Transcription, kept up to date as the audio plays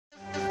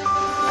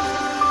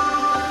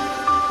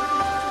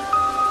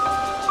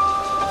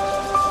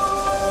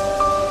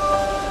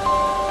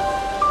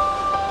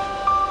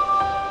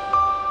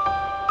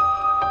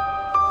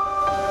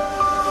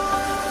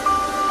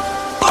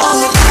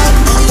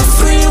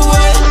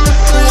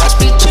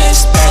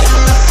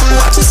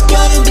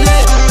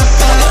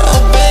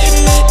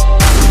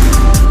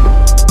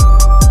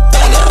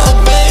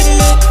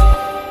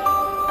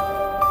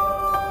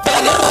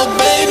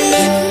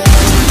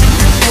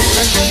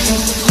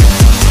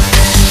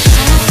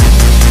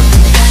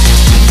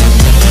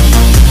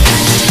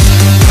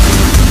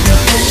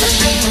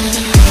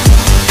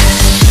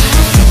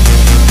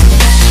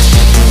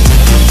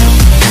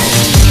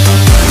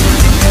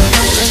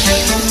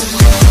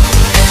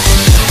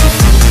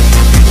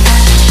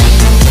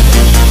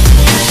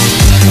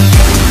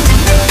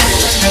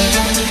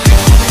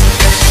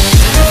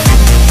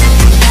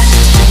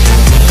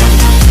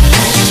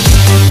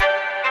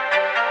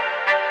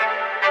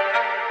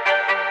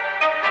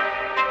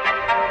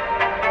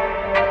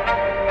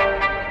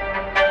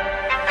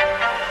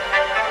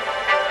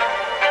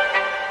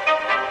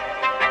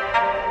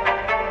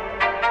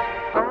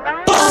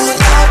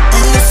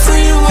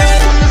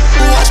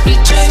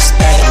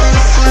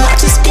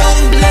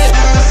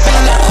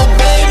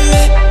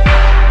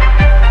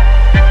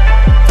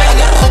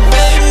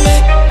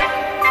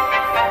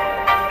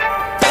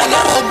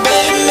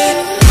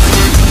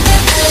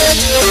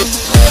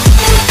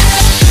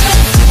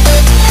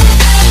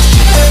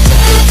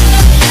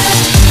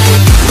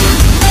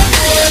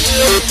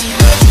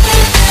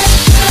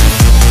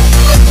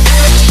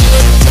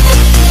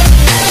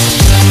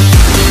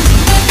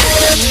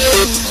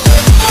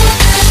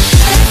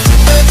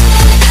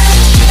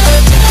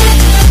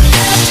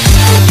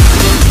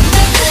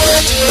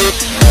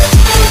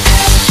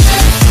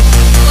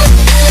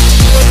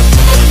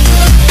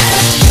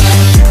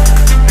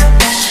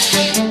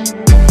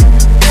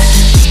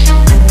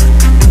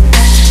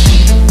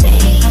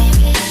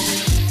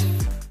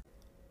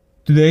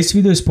Today's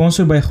video is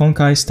sponsored by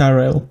Honkai Star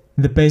Rail,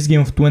 the best game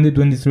of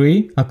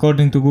 2023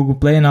 according to Google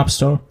Play and App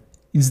Store.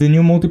 It's the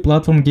new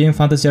multi-platform game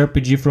fantasy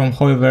RPG from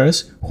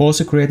Hoyoverse, who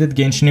also created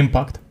Genshin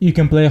Impact. You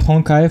can play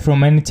Honkai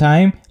from any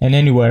time and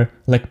anywhere,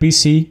 like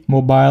PC,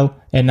 mobile,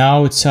 and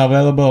now it's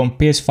available on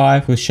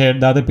PS5 with shared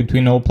data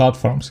between all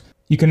platforms.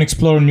 You can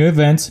explore new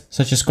events,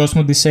 such as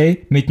Cosmo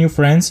Odyssey, meet new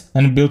friends,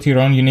 and build your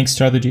own unique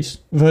strategies.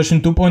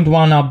 Version 2.1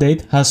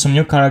 update has some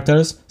new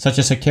characters, such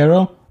as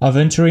Acheron,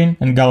 Aventurine,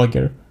 and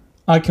Gallagher.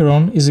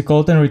 Acheron is a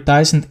cold and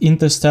reticent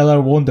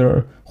interstellar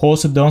wanderer, who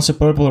also dons a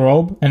purple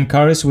robe and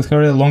carries with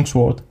her a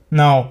longsword.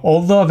 Now,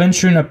 although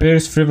Aventurine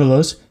appears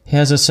frivolous, he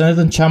has a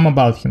certain charm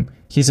about him.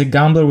 He's a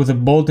gambler with a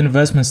bold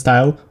investment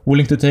style,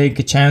 willing to take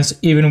a chance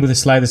even with the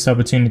slightest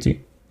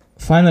opportunity.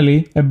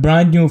 Finally, a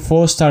brand new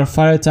 4-star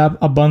fire-type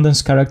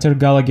abundance character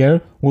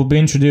Gallagher will be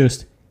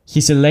introduced.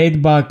 He's a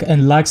laid-back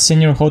and lax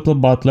senior hotel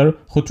butler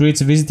who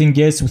treats visiting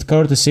guests with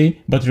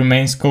courtesy but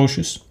remains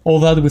cautious. All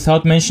that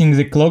without mentioning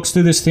the Clock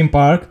Studios theme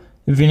park,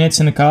 vignettes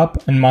in a cup,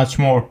 and much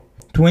more.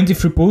 20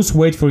 free pulls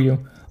wait for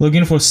you. Log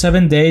in for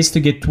 7 days to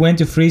get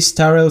 20 free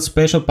Star Rail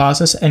special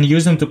passes and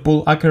use them to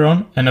pull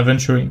Acheron and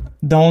Aventurine.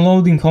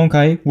 Downloading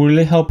Honkai will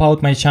really help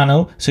out my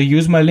channel, so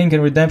use my link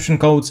and redemption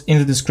codes in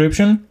the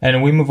description,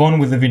 and we move on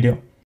with the video.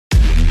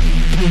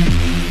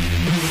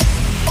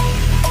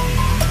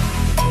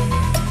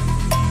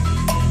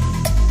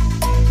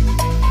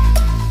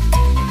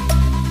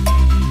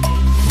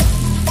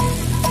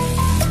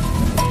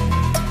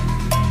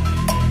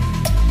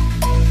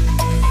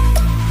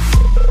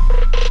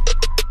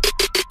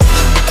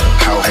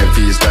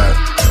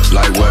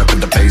 Light work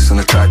with the bass on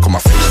the track, on my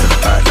face to the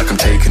back like I'm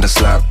taking a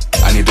slap.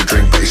 I need a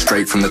drink but it's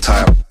straight from the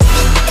tap.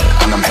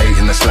 And I'm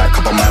hating the slack,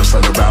 couple man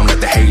stand around like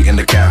they hate in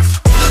the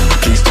gaff.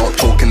 Please stop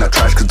talking that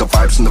trash cause the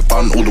vibes in the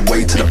front all the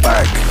way to the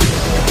back.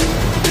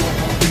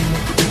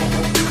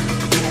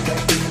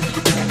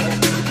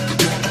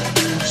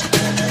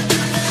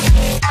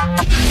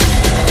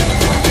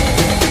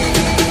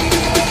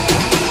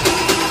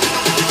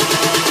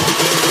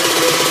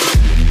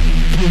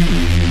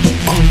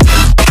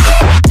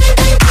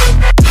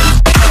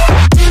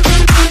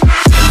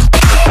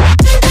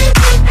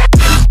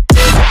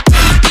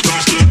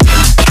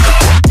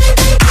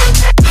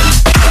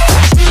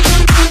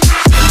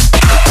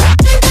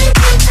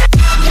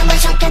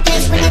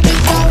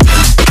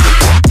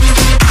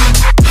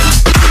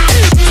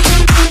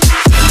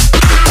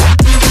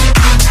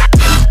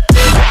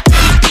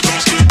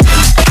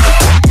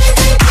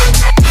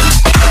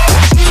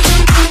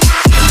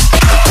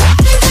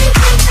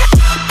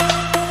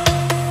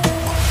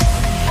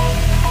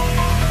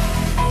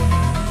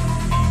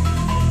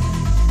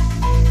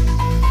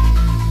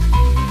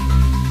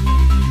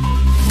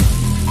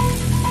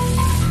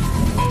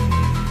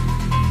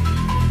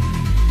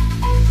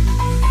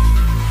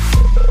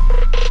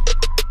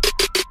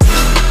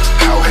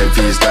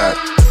 Is that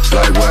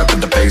light work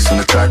with the bass on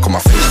the track, on my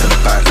face to the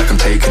back like I'm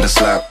taking a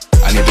slap.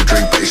 I need a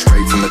drink but it's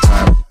straight from the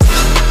tap.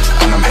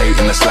 And I'm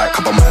hating the slack,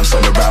 couple man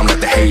stand around like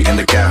they hate in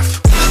the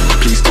gaff.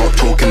 Please stop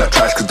talking that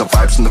trash cause the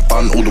vibes in the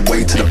front all the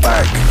way to the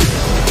back.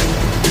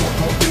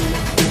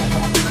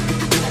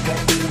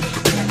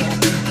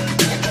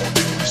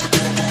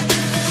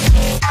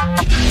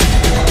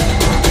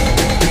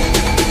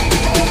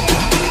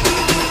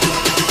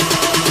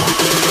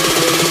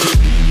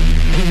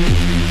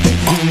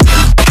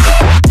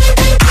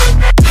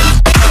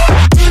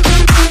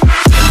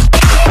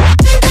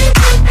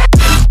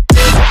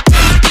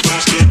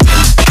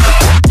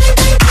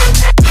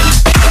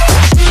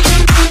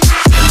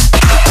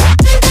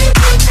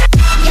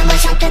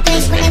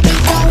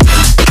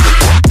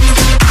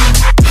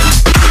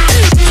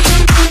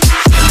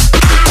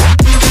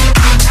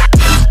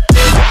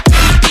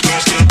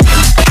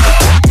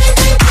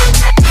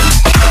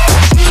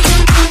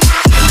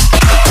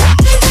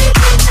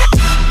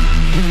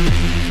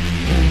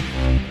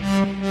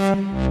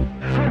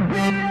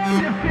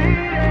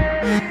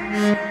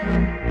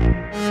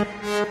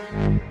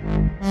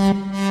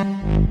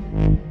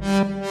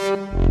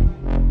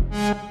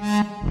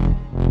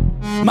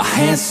 My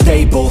hands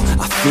stable,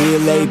 I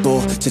feel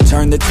able to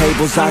turn the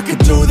tables, I could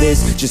do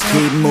this. Just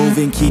keep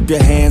moving, keep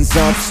your hands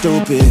up,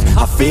 stupid.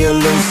 I feel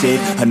lucid,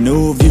 a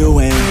new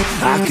viewing.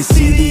 I can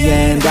see the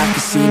end, I can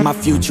see my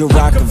future,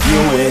 I can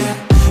view it.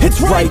 It's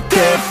right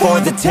there for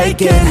the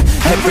taking.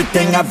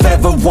 Everything I've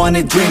ever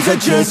wanted, dreams are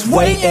just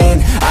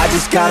waiting. I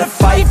just gotta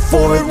fight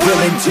for it,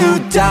 willing to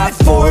die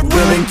for it,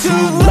 willing to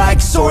like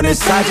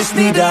soreness, I just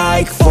need a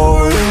hike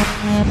for it.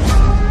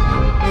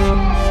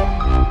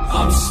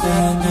 I'm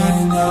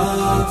standing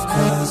up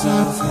cause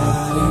I've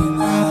had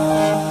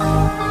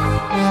enough.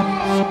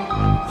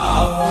 I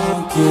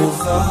won't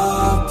give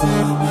up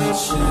on the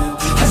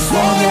chance. As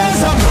long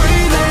as I'm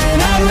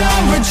breathing, I'm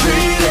not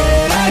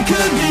retreating. I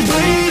could be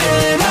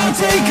bleeding, I'll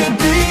take a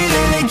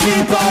beating and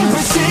keep on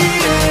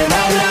proceeding.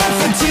 I'm not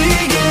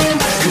fatiguing,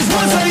 cause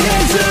once I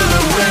enter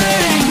the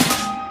ring,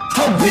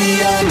 I'll be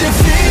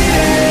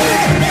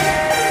undefeated.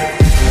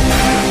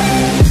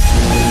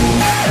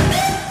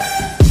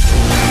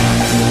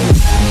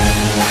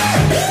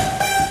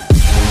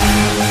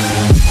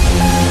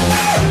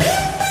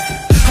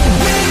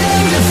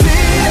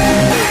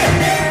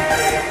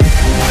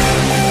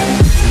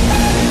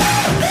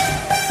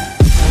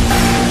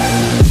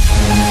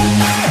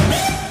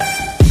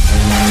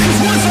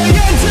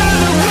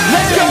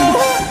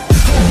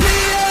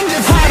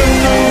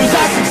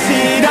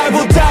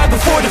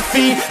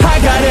 feet. I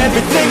got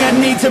everything I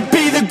need to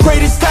be the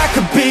greatest I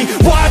could be.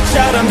 Watch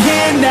out, I'm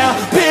here now.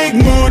 Big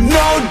mood,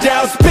 no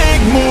doubts. Big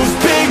moves,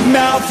 big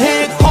mouth.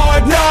 Hit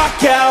hard,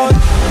 knockout.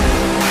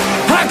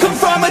 I come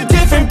from a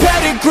different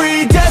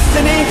pedigree.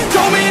 Destiny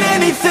don't mean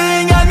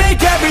anything. I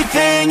make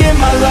everything in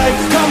my life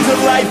come to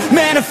life.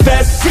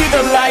 Manifest, see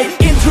the light.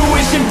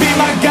 Intuition be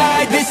my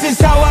guide. This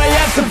is how I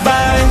have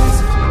survived.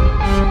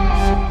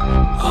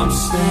 I'm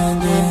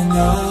standing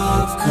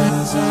up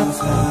 'cause I've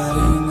had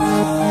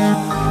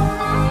enough.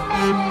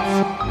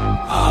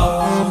 I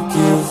won't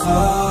give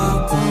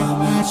up,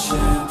 I'm a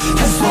champion.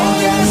 As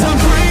long as I'm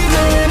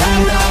breathing,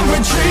 I'm not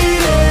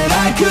retreating.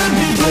 I could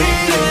be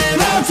bleeding,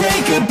 I'll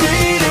take a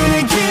beating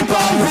and keep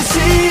on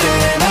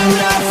proceeding. I'm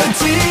not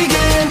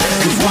fatiguing,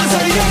 'cause once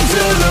I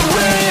enter the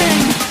ring,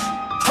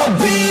 I'll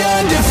be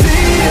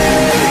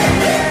undefeated.